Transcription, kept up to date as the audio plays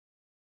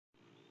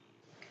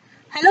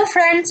Hello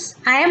friends,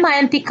 I am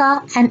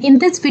Ayantika and in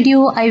this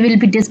video I will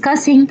be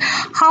discussing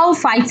how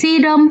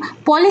Physarum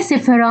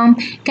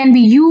polycephalum can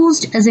be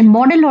used as a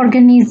model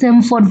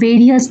organism for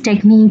various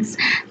techniques,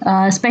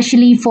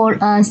 especially for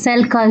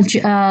cell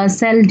culture,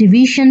 cell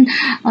division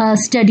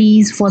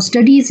studies, for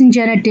studies in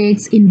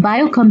genetics, in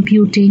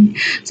biocomputing.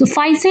 So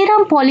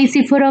Physarum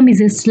polycephalum is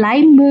a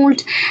slime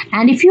mold,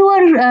 and if you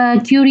are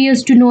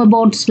curious to know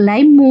about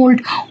slime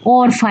mold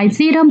or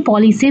Physarum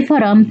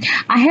polycephalum,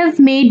 I have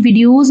made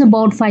videos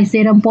about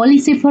Physarum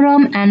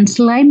polycephalum and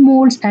slime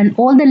molds, and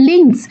all the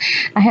links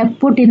I have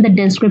put in the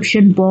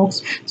description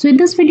box. So in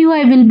this video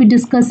I will be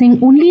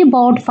discussing only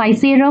about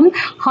Physarum,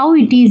 how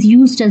it is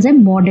used as a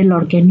model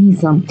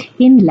organism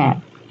in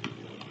lab.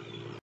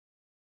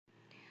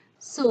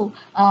 So,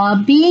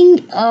 being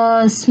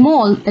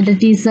small,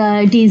 that is,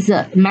 it is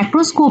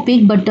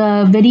macroscopic but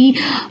very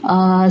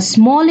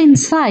small in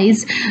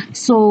size.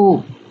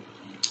 So,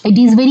 it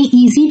is very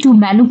easy to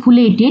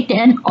manipulate it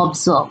and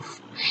observe,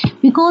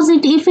 because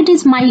if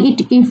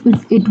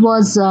it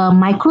was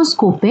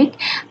microscopic,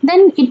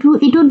 then it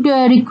would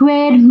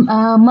require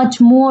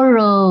much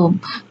more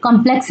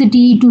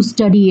complexity to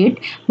study it.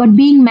 But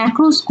being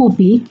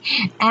macroscopic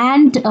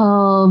and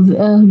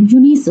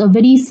a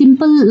very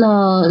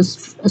simple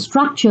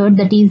structure,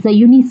 that is the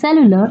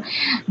unicellular,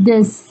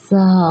 this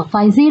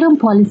Physarum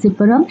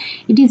polycephalum,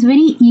 it is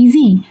very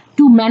easy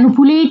to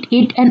manipulate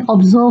it and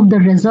observe the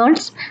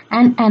results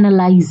and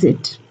analyze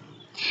it.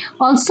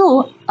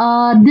 Also,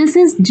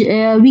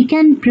 we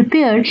can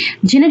prepare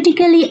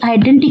genetically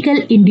identical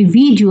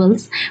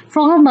individuals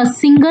from a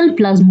single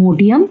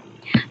plasmodium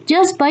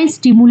just by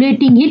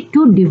stimulating it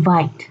to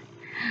divide.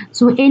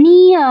 So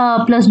any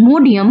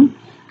plasmodium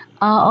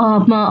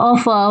of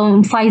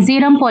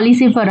Physarum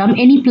polycephalum,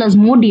 any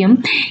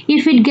plasmodium,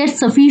 if it gets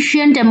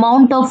sufficient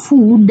amount of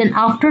food, then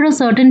after a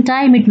certain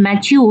time it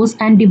matures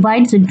and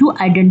divides into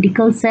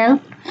identical cells.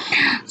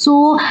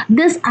 So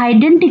this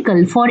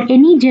identical, for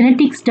any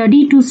genetic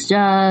study to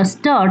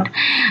start,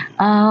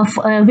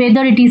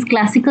 whether it is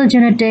classical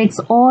genetics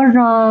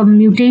or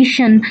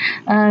mutation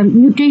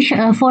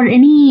for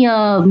any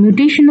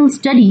mutational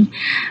study,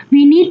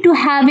 we need to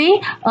have a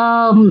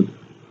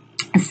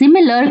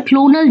similar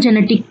clonal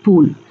genetic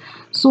pool.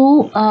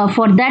 So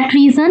for that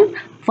reason,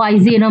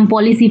 Physarum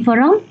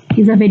polycephalum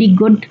is a very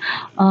good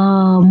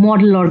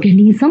model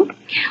organism.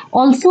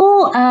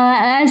 Also,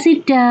 as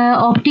it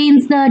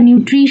obtains the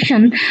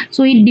nutrition,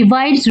 so it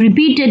divides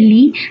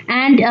repeatedly,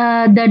 and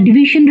the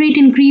division rate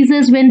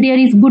increases when there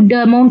is good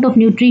amount of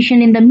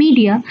nutrition in the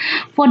media.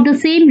 For the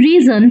same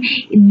reason,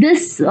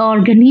 this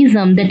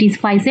organism, that is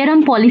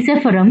Physarum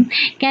polycephalum,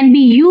 can be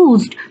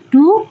used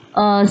to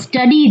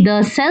study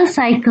the cell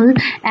cycle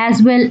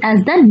as well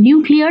as the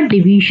nuclear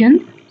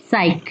division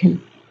cycle.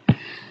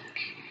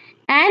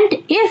 And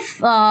if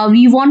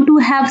we want to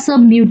have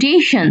some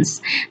mutations,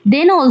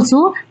 then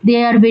also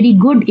they are very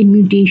good in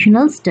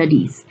mutational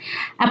studies.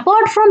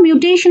 Apart from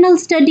mutational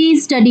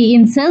studies, study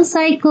in cell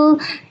cycle,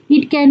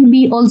 it can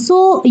be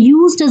also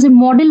used as a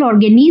model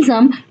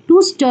organism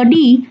to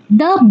study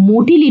the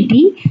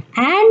motility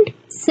and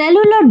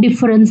cellular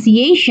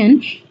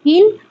differentiation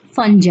in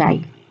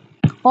fungi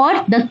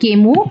or the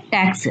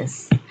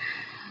chemotaxis.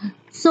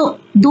 So,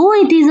 though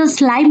it is a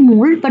slime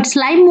mold, but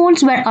slime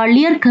molds were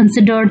earlier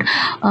considered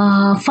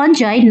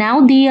fungi.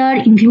 Now they are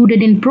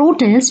included in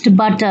protist,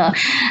 but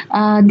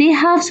they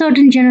have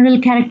certain general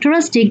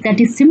characteristic that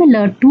is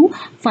similar to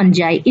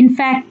fungi. In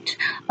fact,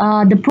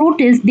 the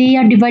protist, they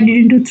are divided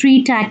into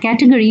three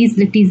categories.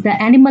 That is the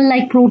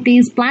animal-like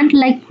protist,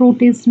 plant-like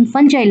protist, and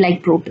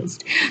fungi-like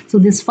protist. So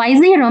this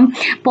Physarum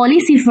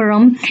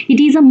polycephalum,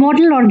 it is a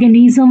model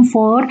organism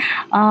for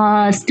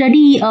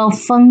study of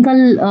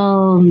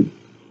fungal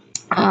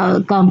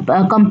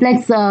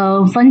complex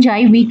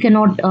fungi. We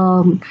cannot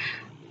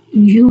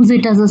use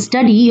it as a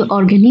study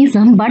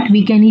organism, but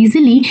we can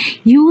easily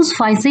use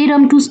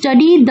Physarum to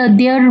study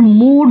their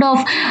mode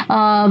of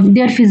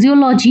their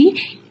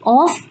physiology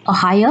of a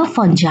higher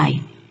fungi.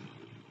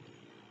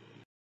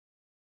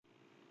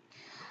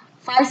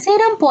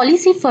 Physarum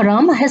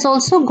polycephalum has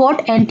also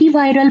got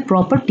antiviral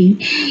property.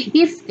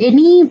 If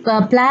any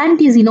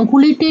plant is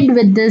inoculated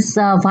with this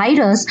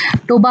virus,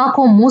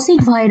 tobacco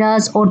mosaic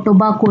virus or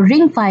tobacco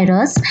ring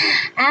virus,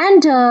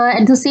 and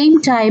at the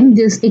same time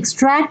this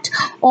extract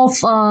of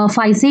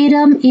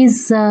Physarum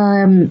is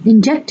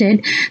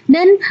injected,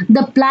 then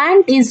the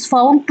plant is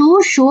found to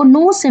show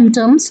no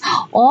symptoms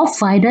of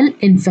viral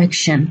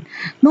infection,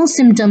 no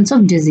symptoms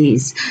of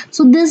disease.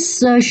 So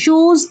this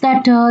shows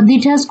that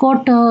it has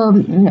got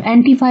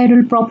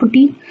antiviral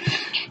property.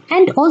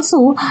 And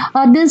also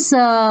this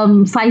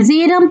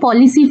Physarum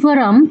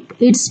polycephalum,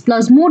 its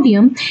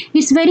plasmodium,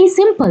 it's very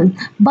simple,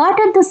 but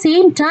at the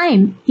same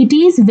time it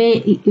is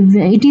very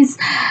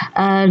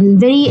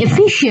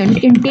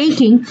efficient in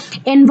taking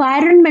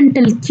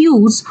environmental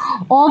cues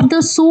of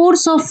the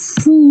source of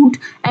food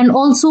and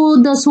also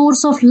the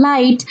source of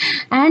light,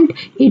 and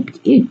it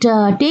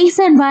takes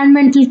the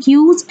environmental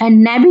cues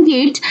and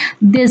navigate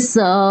this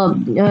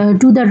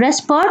to the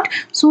rest part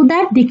so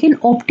that they can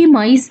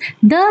optimize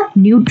the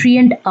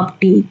nutrient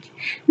uptake.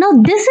 Now,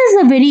 this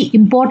is a very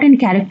important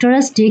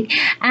characteristic,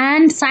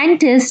 and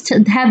scientists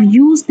have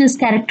used this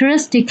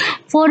characteristic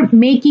for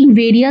making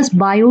various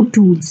bio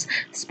tools,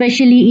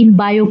 especially in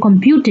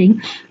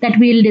biocomputing, that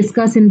we'll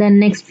discuss in the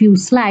next few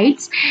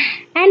slides.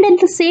 And at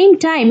the same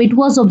time, it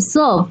was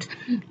observed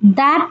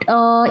that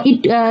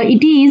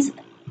it is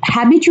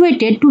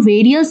habituated to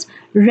various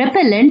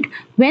repellent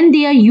when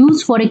they are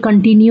used for a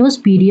continuous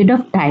period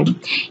of time.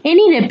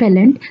 Any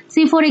repellent,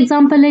 say for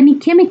example any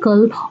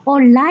chemical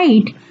or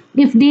light,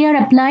 if they are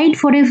applied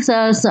for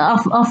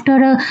after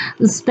a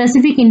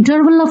specific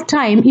interval of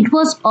time, it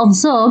was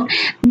observed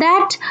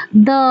that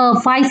the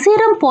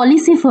Physarum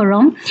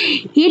polycephalum,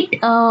 it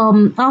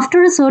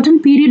after a certain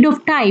period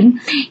of time,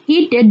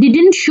 it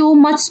didn't show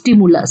much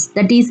stimulus.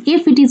 That is,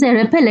 if it is a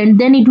repellent,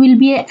 then it will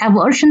be a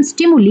aversion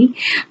stimuli.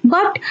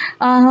 But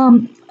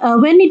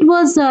when it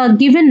was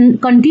given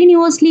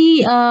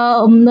continuously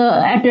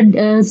at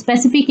a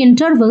specific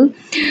interval,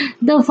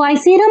 the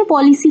Physarum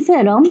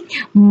polycephalum,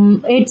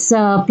 its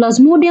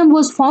plasmodium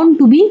was found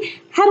to be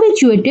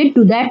habituated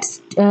to that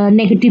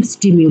negative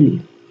stimuli.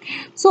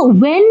 So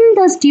when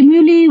the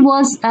stimuli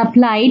was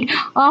applied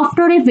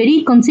after a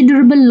very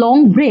considerable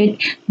long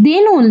break,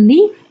 then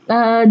only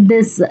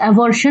this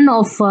aversion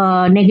of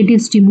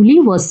negative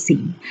stimuli was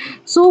seen.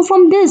 So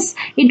from this,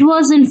 it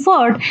was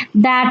inferred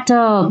that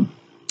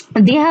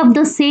they have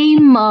the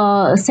same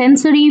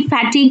sensory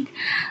fatigue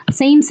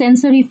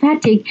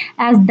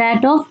as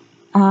that of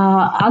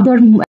other.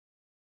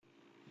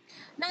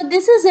 Now,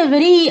 this is a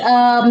very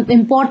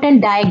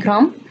important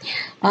diagram.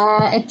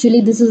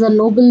 Actually, this is a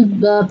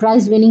Nobel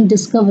Prize winning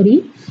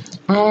discovery,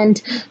 and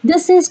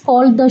this is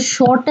called the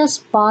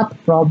shortest path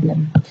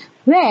problem,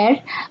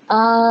 where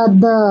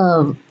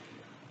the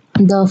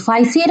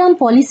Physarum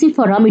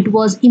polycephalum, it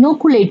was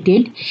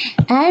inoculated,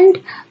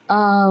 and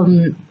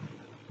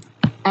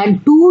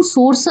two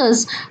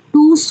sources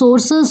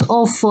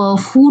of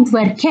food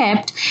were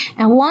kept,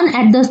 and one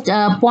at the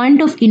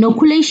point of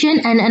inoculation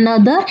and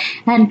another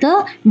at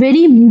the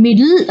very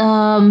middle,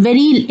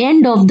 very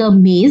end of the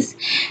maze.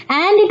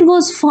 And it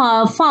was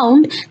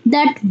found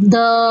that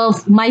the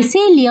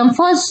mycelium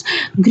first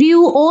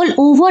grew all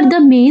over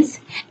the maze,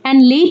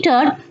 and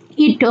later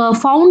it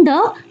found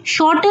the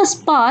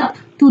shortest path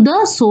to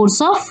the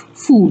source of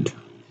food.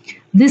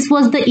 This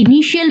was the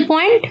initial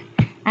point,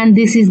 and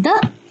this is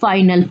the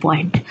final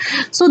point.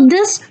 So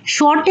this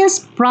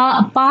shortest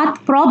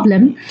path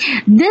problem,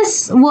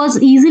 this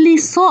was easily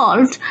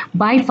solved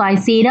by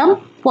Physarum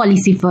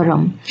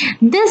polycephalum.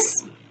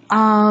 This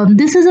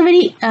is a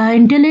very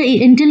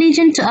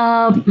intelligent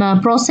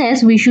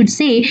process, we should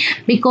say,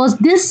 because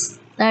this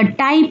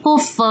type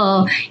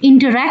of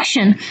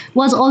interaction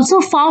was also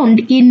found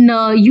in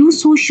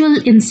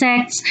eusocial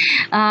insects,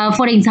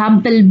 for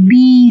example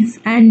bees,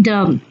 and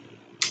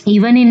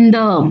even in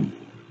the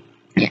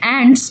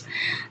ants.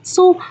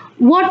 So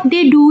what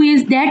they do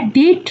is that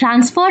they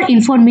transfer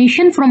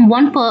information from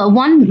one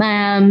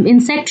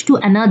insect to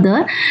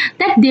another,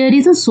 that there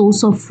is a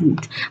source of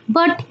food.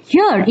 But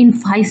here in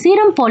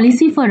Physarum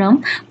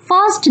polycephalum,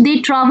 first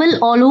they travel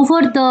all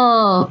over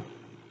the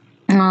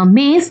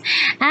maze,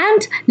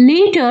 and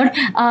later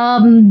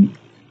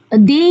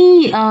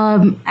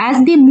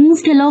as they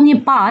moved along a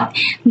path,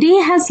 they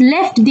has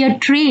left their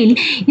trail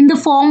in the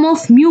form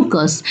of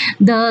mucus.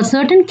 The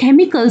certain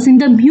chemicals in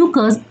the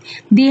mucus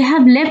they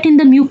have left in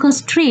the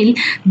mucus trail,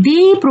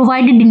 they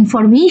provided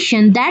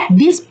information that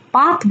this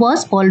path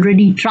was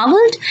already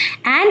traveled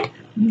and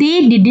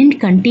they didn't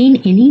contain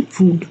any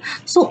food.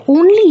 So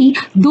only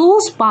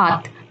those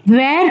paths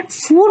where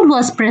food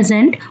was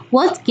present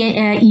was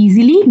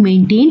easily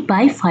maintained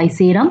by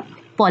Physarum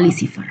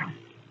polycephalum.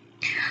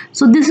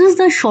 So this is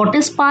the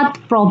shortest path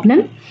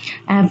problem,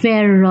 where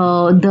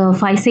the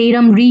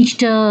Physarum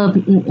reached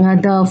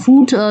the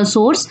food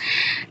source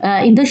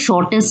in the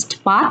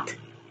shortest path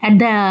at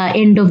the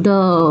end of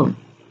the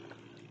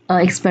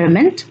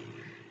experiment.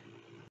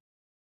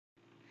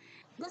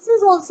 This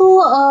is also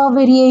a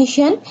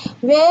variation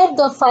where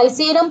the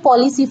Physarum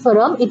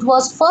polycephalum, it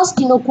was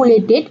first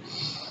inoculated,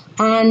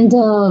 and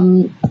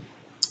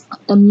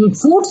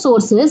food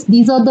sources,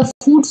 these are the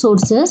food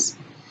sources.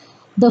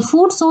 The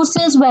food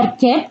sources were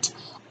kept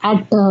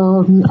at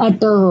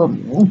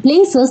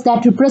places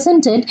that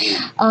represented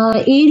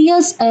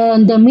areas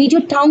and the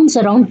major towns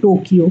around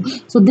Tokyo.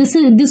 So this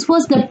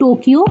was the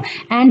Tokyo,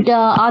 and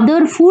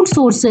other food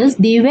sources,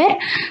 they were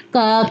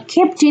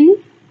kept in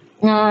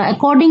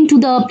according to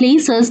the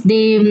places,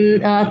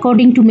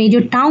 according to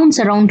major towns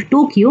around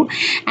Tokyo.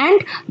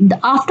 And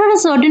after a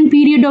certain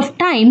period of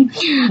time,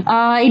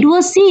 it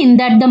was seen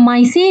that the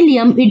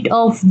mycelium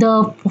of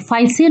the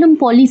Physarum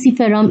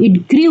polycephalum,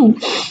 it grew,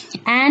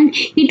 and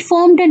it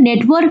formed a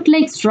network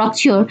like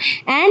structure.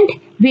 And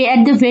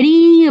at the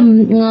very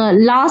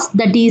last,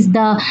 that is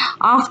the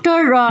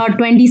after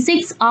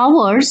 26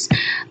 hours,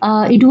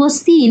 it was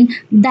seen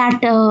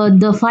that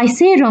the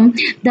Physarum,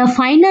 the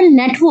final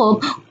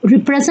network,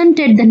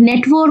 represented the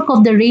network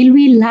of the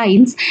railway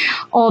lines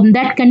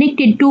that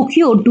connected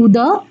Tokyo to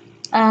the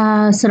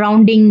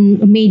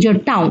surrounding major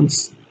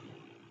towns.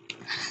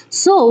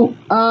 So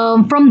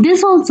from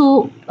this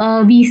also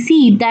we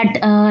see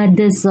that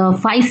this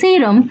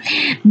Physarum,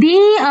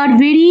 they are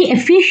very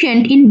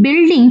efficient in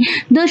building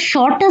the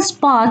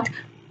shortest path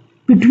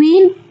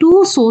between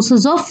two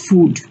sources of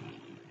food.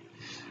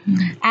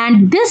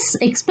 And this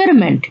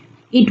experiment,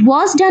 it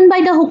was done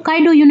by the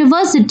Hokkaido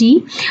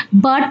University,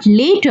 but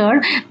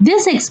later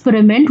this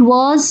experiment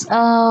was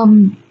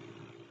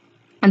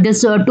and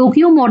this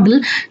Tokyo model,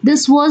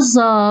 this was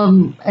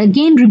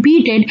again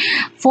repeated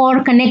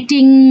for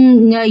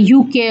connecting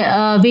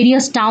UK,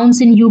 various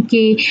towns in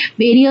UK,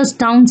 various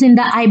towns in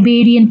the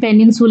Iberian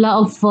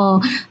Peninsula of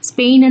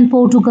Spain and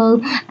Portugal,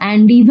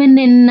 and even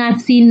in,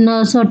 I've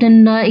seen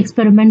certain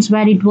experiments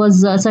where it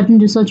was certain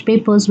research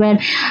papers where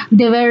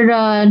they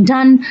were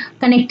done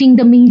connecting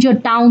the major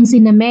towns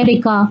in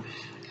America.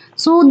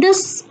 So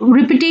this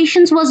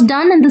repetitions was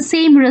done and the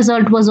same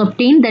result was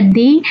obtained, that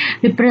they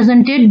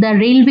represented the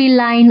railway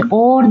line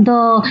or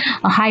the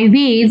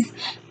highways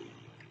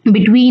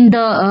between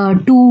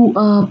the two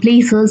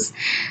places,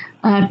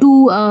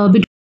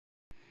 between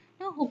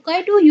now,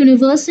 Hokkaido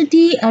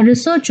University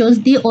researchers,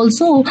 they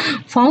also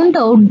found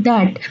out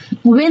that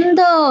when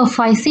the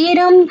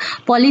Physarum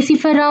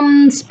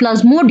polycephalum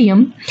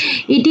plasmodium,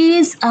 it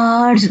is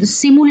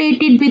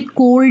simulated with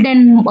cold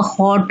and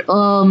hot,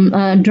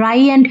 dry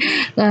and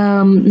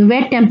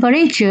wet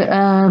temperature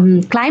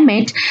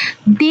climate,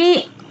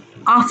 they,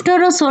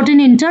 after a certain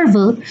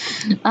interval,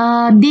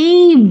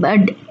 they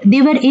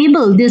were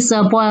able, this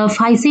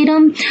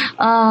Physarum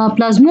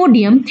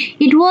plasmodium,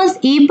 it was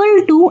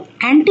able to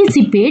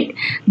anticipate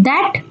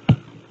that,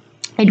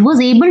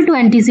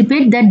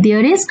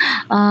 there is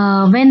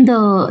when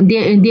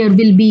there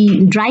will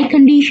be dry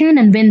condition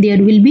and when there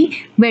will be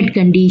wet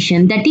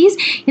condition. That is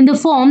in the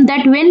form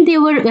that when they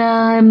were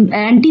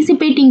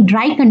anticipating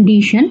dry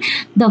condition,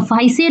 the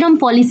Physarum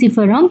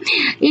polycephalum,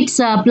 its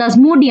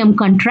plasmodium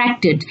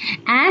contracted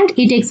and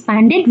it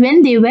expanded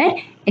when they were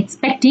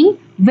expecting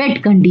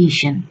wet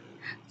condition.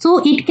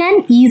 So it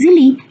can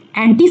easily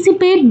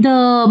anticipate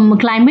the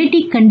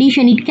climatic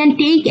condition. It can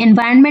take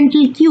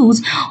environmental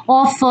cues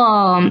of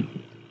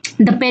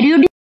the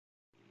periodic.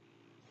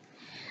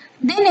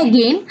 Then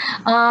again,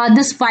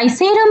 this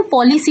Physarum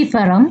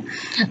polycephalum,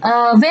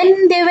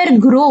 when they were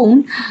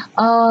grown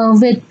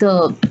with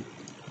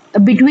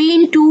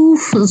between two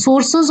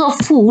sources of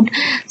food,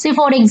 say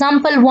for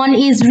example one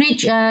is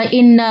rich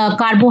in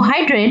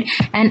carbohydrate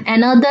and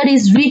another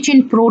is rich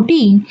in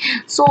protein,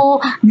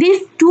 so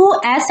these two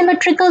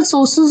asymmetrical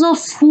sources of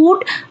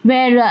food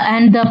where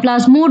and the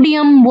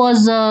plasmodium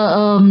was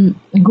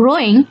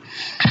growing,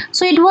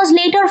 so it was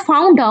later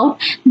found out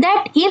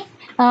that if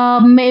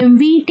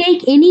we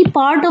take any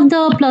part of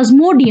the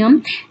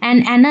plasmodium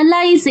and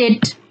analyze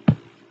it,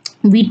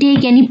 we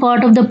take any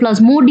part of the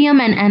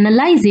plasmodium and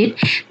analyze it,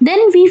 then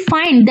we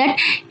find that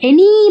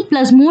any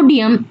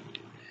plasmodium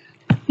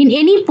in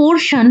any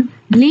portion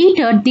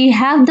later they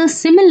have the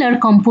similar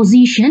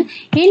composition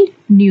in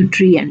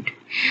nutrient.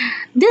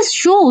 This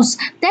shows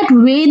that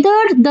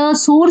whether the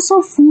source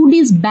of food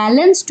is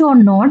balanced or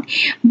not,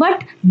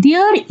 but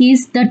there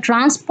is the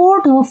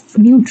transport of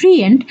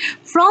nutrient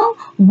from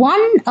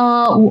one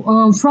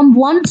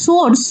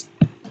source.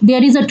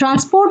 There is a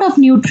transport of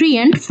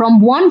nutrient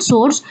from one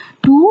source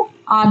to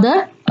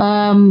other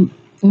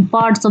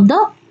parts of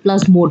the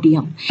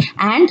plasmodium,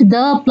 and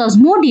the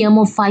plasmodium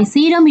of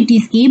Physarum, it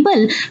is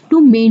able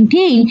to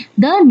maintain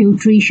the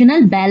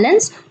nutritional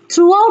balance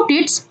throughout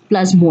its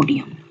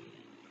plasmodium.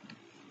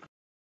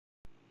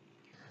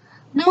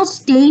 Now,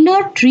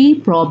 Steiner tree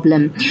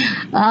problem.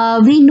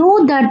 We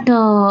know that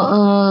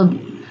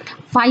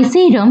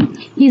Physarum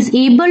is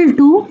able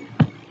to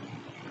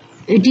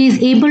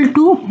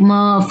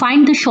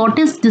find the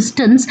shortest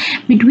distance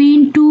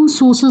between two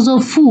sources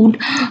of food.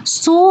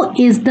 So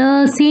is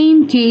the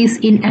same case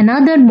in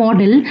another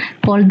model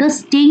called the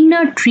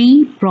Steiner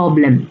tree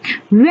problem,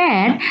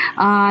 where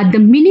the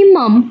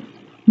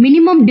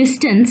minimum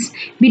distance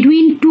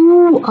between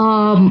two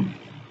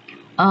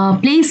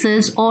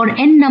places or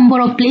n number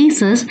of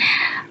places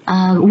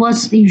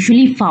was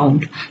usually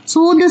found.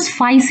 So this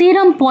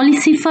Physarum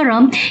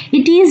polycephalum,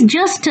 it is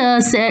just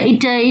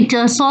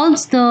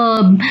solves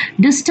the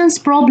distance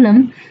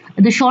problem,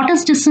 the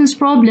shortest distance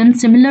problem,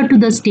 similar to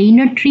the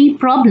Steiner tree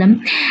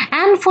problem,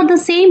 and for the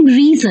same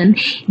reason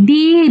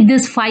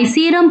this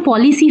Physarum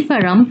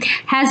polycephalum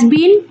has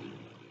been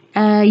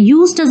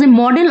used as a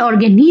model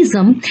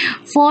organism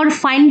for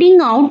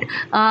finding out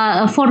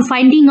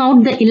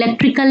the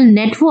electrical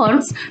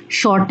network's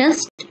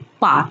shortest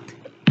path.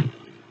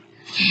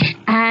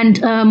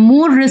 And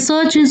more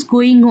research is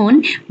going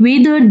on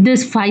whether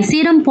this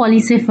Physarum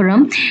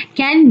polycephalum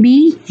can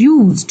be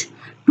used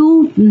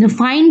to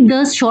find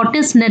the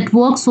shortest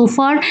network so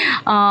far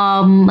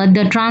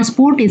the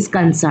transport is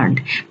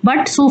concerned.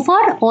 But so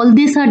far all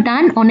these are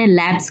done on a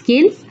lab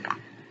scale.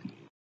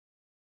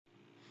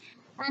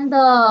 And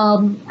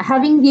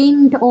having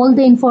gained all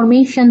the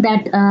information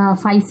that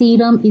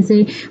Physarum is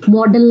a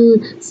model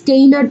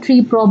Steiner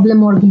tree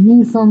problem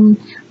organism,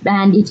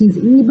 and it is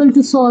able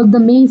to solve the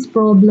maize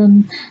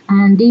problem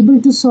and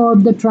able to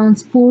solve the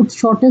transport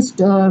shortest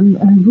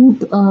route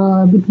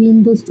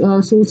between the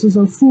sources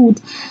of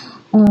food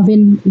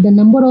when the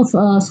number of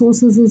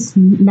sources is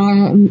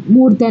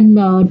more than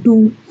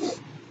two.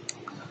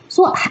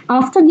 So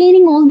after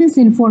gaining all this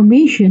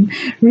information,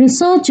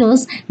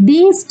 researchers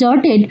they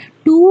started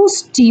to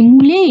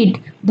stimulate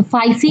the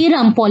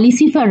Physarum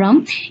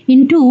polycephalum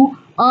into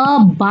a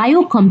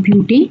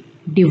biocomputing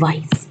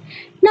device.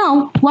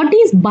 Now, what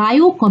is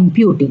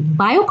biocomputing?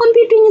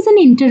 Biocomputing is an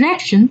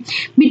interaction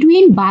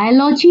between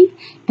biology,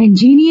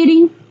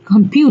 engineering,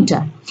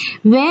 computer,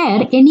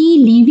 where any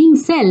living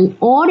cell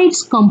or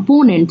its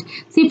component,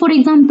 say for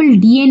example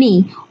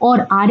DNA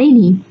or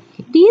RNA,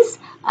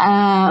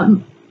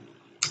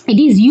 it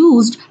is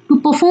used to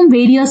perform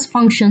various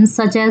functions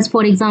such as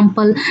for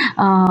example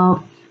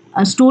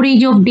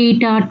storage of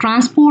data,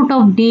 transport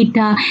of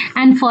data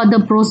and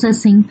further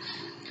processing.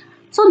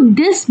 So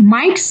this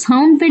might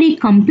sound very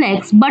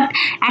complex, but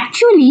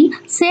actually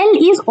cell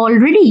is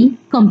already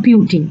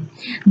computing.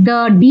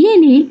 The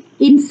DNA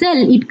in cell,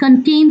 it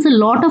contains a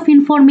lot of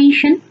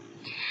information,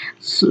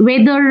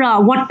 whether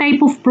what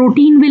type of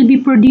protein will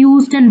be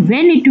produced and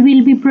when it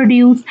will be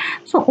produced.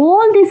 So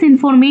all this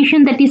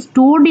information that is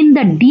stored in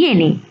the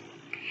DNA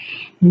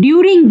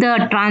during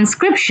the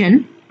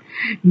transcription,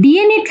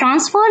 DNA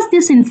transfers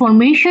this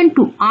information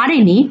to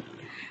RNA,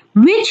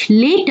 which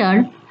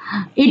later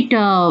it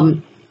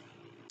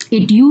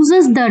it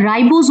uses the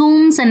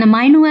ribosomes and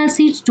amino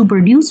acids to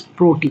produce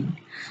protein.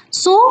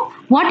 So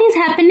what is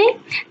happening?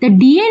 The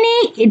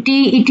DNA,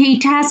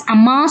 it has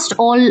amassed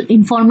all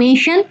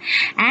information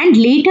and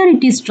later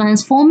it is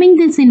transforming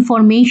this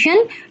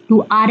information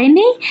to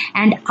RNA,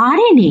 and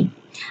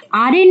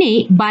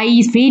RNA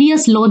by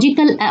various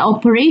logical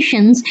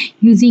operations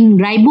using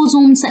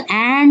ribosomes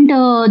and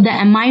the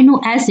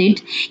amino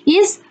acid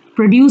is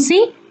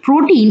producing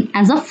protein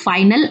as a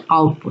final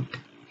output.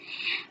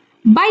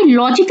 By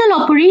logical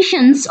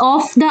operations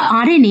of the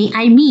RNA,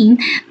 I mean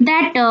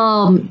that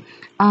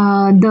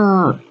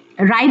the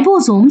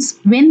ribosomes,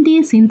 when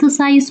they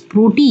synthesize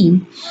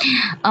protein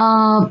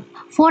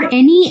for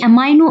any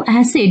amino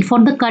acid, for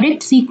the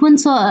correct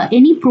sequence,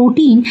 any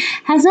protein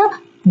has a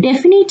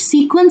definite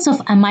sequence of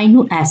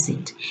amino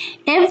acid.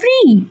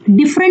 Every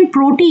different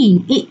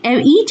protein,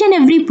 each and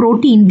every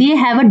protein, they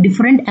have a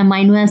different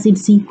amino acid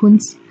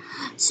sequence.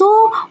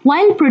 So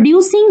while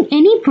producing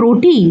any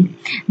protein,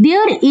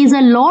 there is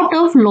a lot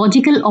of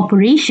logical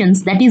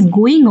operations that is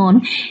going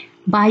on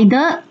by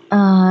the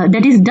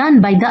that is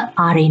done by the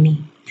RNA.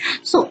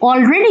 So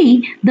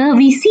already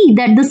we see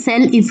that the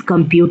cell is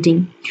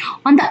computing.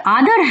 On the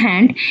other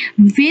hand,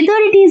 whether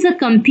it is a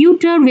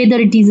computer, whether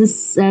it is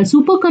a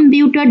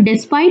supercomputer,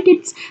 despite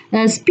its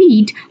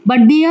speed,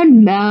 but they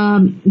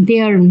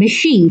are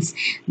machines.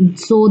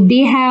 So they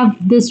have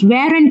this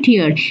wear and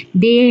tear.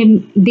 They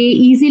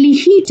easily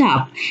heat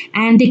up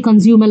and they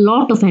consume a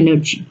lot of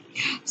energy.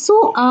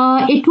 So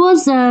it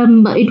was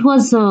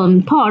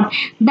thought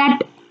that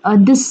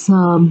this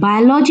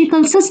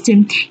biological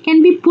system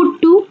can be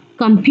put to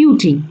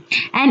computing,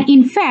 and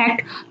in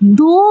fact,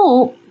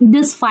 though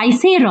this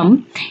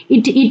Physarum,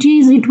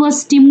 it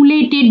was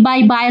stimulated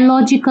by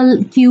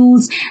biological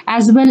cues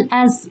as well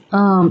as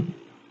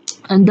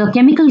the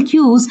chemical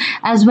cues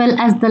as well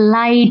as the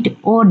light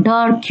or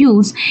dark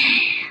cues.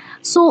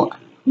 So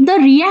the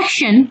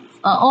reaction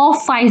of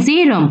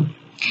Physarum,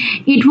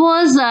 it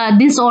was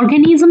this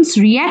organism's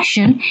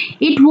reaction,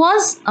 it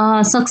was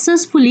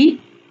successfully,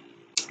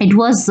 it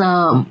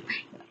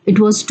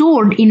was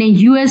stored in a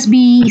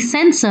USB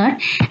sensor,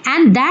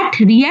 and that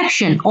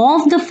reaction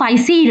of the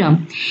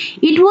Physarum,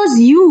 it was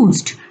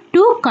used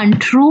to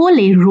control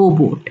a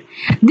robot.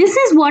 This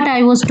is what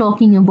I was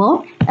talking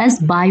about as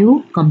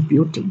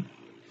biocomputing.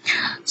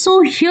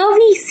 So here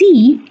we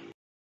see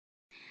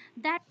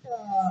that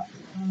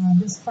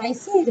this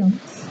Physarum,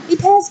 it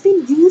has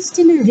been used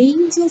in a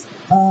range of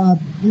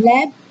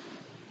lab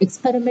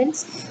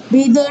experiments,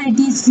 whether it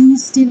is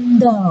used in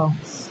the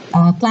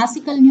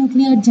classical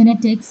nuclear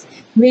genetics,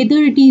 whether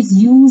it is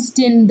used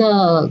in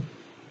the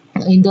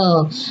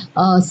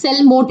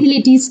cell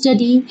motility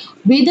study,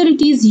 whether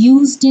it is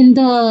used in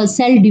the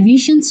cell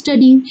division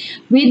study,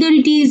 whether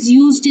it is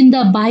used in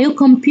the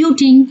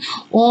biocomputing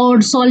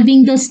or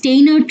solving the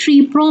Steiner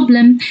tree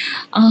problem.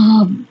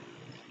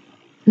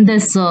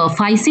 This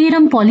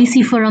Physarum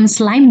polycephalum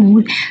slime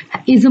mold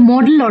is a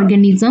model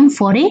organism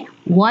for a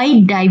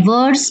wide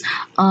diverse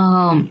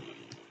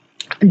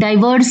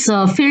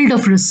field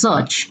of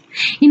research.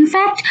 In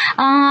fact,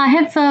 I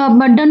have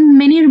done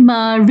many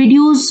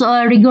videos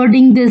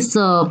regarding this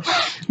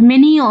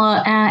many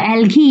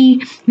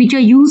algae which are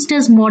used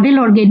as model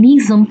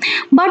organism,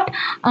 but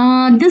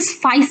this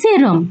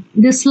Physarum,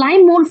 the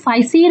slime mold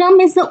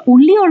Physarum, is the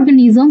only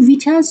organism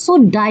which has so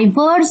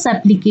diverse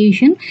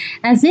application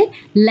as a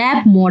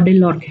lab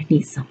model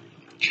organism.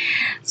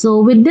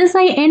 So with this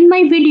I end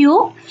my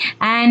video,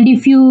 and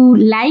if you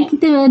like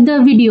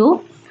the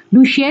video,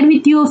 do share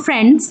with your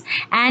friends,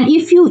 and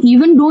if you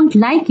even don't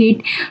like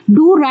it,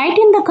 do write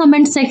in the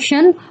comment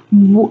section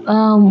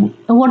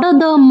what are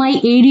the my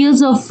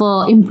areas of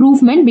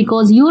improvement,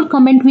 because your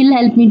comment will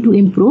help me to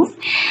improve.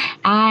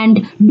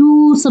 And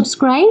do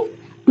subscribe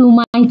to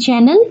my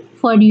channel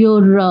for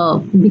your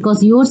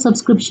because your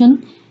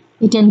subscription,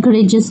 it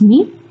encourages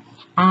me.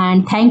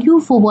 And thank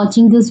you for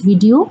watching this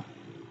video.